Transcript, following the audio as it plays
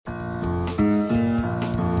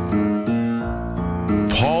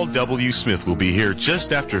Paul W. Smith will be here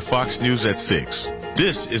just after Fox News at 6.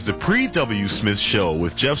 This is the Pre-W. Smith Show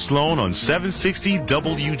with Jeff Sloan on 760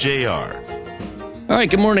 WJR. All right,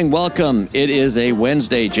 good morning. Welcome. It is a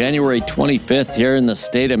Wednesday, January 25th here in the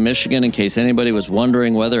state of Michigan. In case anybody was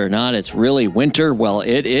wondering whether or not it's really winter, well,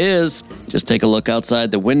 it is. Just take a look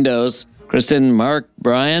outside the windows. Kristen, Mark,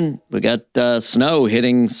 Brian, we got snow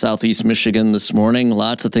hitting southeast Michigan this morning.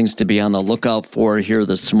 Lots of things to be on the lookout for here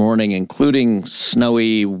this morning, including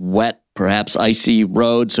snowy, wet, perhaps icy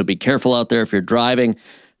roads. So be careful out there if you're driving.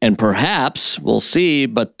 And perhaps, we'll see,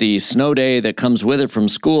 but the snow day that comes with it from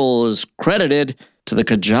school is credited to the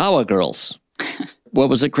Kajawa girls. What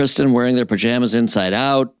was it, Kristen? Wearing their pajamas inside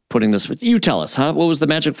out, putting this... You tell us, huh? What was the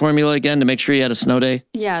magic formula again to make sure you had a snow day?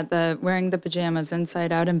 Yeah, wearing the pajamas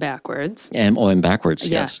inside out and backwards. And backwards,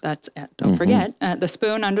 yes. Yeah, that's it. Don't forget. The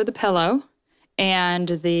spoon under the pillow and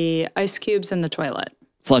the ice cubes in the toilet.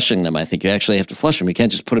 Flushing them, I think. You actually have to flush them. You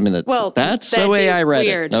can't just put them in the... Well, that's the way I read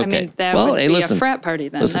weird. it. Okay. I mean, that would be a frat party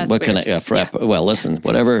then. Listen, that's what weird. can I... frat... Yeah. Well, listen,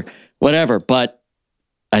 whatever. But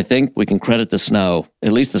I think we can credit the snow,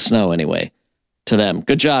 at least the snow anyway, to them.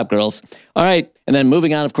 Good job, girls. All right. And then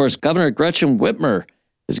moving on, of course, Governor Gretchen Whitmer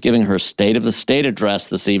is giving her State of the State address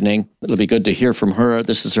this evening. It'll be good to hear from her.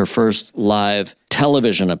 This is her first live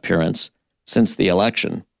television appearance since the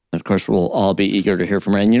election. Of course, we'll all be eager to hear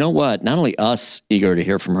from her. And you know what? Not only us eager to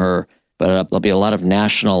hear from her, but there'll be a lot of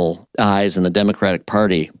national eyes in the Democratic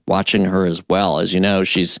Party watching her as well. As you know,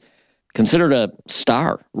 she's considered a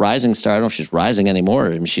star, rising star. I don't know if she's rising anymore. I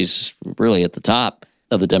mean, she's really at the top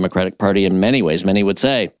of the Democratic Party in many ways, many would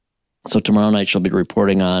say. So tomorrow night she'll be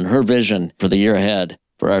reporting on her vision for the year ahead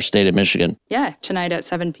for our state of Michigan. Yeah, tonight at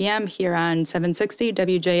 7 p.m. here on 760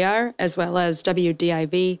 WJR, as well as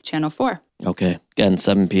WDIV Channel 4. Okay, again,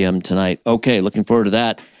 7 p.m. tonight. Okay, looking forward to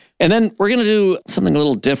that. And then we're going to do something a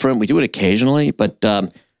little different. We do it occasionally, but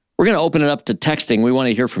we're going to open it up to texting. We want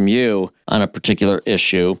to hear from you on a particular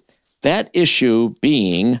issue. That issue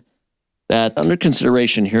being that under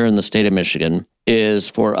consideration here in the state of Michigan is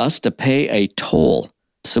for us to pay a toll,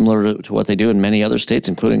 similar to what they do in many other states,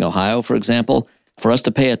 including Ohio, for example, for us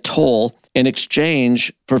to pay a toll in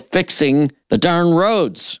exchange for fixing the darn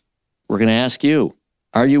roads. We're going to ask you,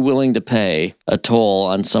 are you willing to pay a toll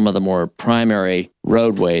on some of the more primary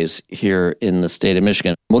roadways here in the state of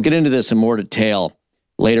Michigan? We'll get into this in more detail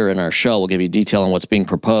later in our show. We'll give you detail on what's being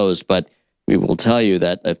proposed, but we will tell you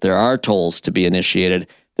that if there are tolls to be initiated,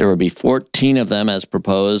 there will be 14 of them as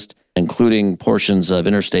proposed, including portions of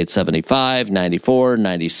Interstate 75, 94,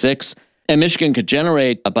 96. And Michigan could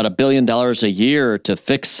generate about $1 billion a year to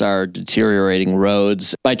fix our deteriorating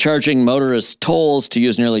roads by charging motorists tolls to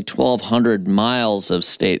use nearly 1,200 miles of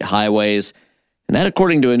state highways. And that,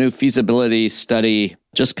 according to a new feasibility study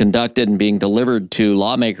just conducted and being delivered to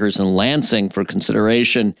lawmakers in Lansing for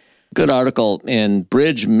consideration. Good article in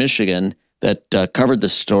Bridge, Michigan, that covered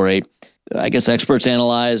this story. I guess experts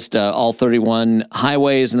analyzed all 31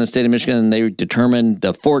 highways in the state of Michigan, and they determined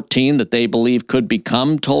the 14 that they believe could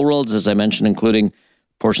become toll roads, as I mentioned, including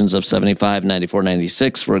portions of 75, 94,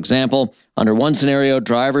 96, for example. Under one scenario,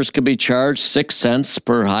 drivers could be charged 6 cents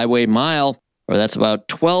per highway mile, or that's about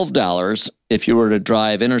 $12 if you were to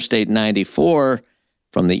drive Interstate 94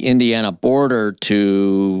 from the Indiana border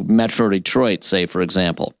to Metro Detroit, say, for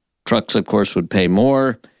example. Trucks, of course, would pay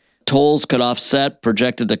more. Tolls could offset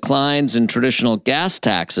projected declines in traditional gas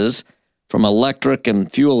taxes from electric and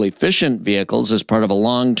fuel-efficient vehicles as part of a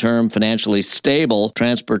long-term, financially stable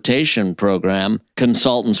transportation program,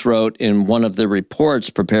 consultants wrote in one of the reports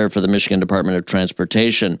prepared for the Michigan Department of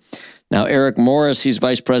Transportation. Now, Eric Morris, he's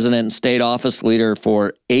vice president and state office leader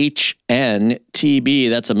for HNTB.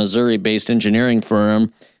 That's a Missouri-based engineering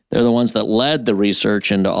firm. They're the ones that led the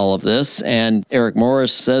research into all of this. And Eric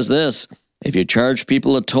Morris says this: if you charge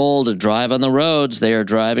people a toll to drive on the roads they are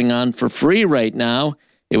driving on for free right now,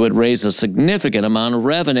 it would raise a significant amount of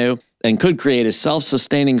revenue and could create a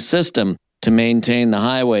self-sustaining system to maintain the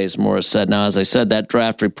highways, Morris said. Now, as I said, that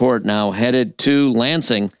draft report now headed to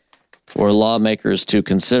Lansing for lawmakers to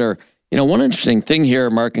consider. You know, one interesting thing here,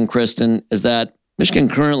 Mark and Kristen, is that Michigan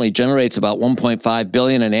currently generates about $1.5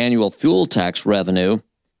 billion in annual fuel tax revenue.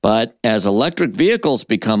 But as electric vehicles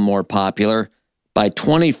become more popular, by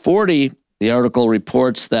 2040, the article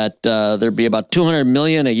reports that there'd be about $200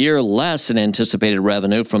 million a year less in anticipated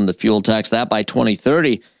revenue from the fuel tax, that by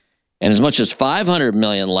 2030, and as much as $500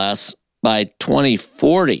 million less by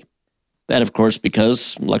 2040. That, of course,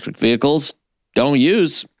 because electric vehicles don't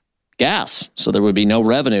use gas, so there would be no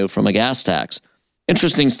revenue from a gas tax.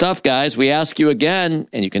 Interesting stuff, guys. We ask you again,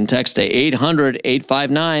 and you can text to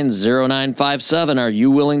 800-859-0957. Are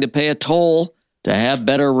you willing to pay a toll to have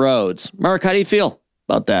better roads? Mark, how do you feel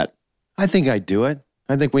about that? I think I'd do it.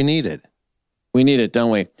 I think we need it. We need it,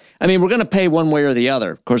 don't we? I mean, we're going to pay one way or the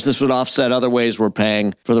other. Of course, this would offset other ways we're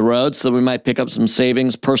paying for the roads, so we might pick up some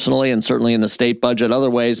savings personally and certainly in the state budget other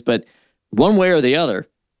ways. But one way or the other,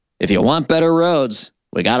 if you want better roads,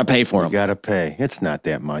 we got to pay for them. We got to pay. It's not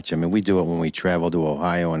that much. I mean, we do it when we travel to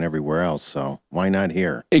Ohio and everywhere else, so why not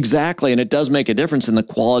here? Exactly, and it does make a difference in the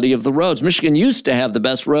quality of the roads. Michigan used to have the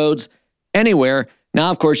best roads anywhere.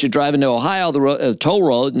 Now, of course, you drive into Ohio, the toll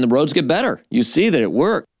road, and the roads get better. You see that it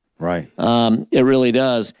works. Right. It really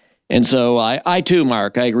does. And so I too,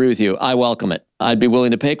 Mark, I agree with you. I welcome it. I'd be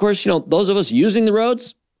willing to pay. Of course, those of us using the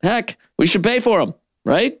roads, heck, we should pay for them,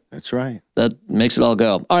 right? That's right. That makes it all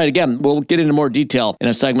go. All right, again, we'll get into more detail in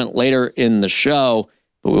a segment later in the show,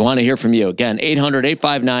 but we want to hear from you. Again,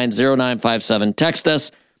 800-859-0957. Text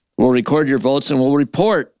us. We'll record your votes, and we'll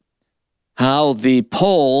report how the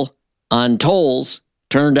poll on tolls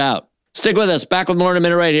turned out. Stick with us. Back with more in a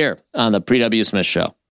minute right here on the Pre-W. Smith Show.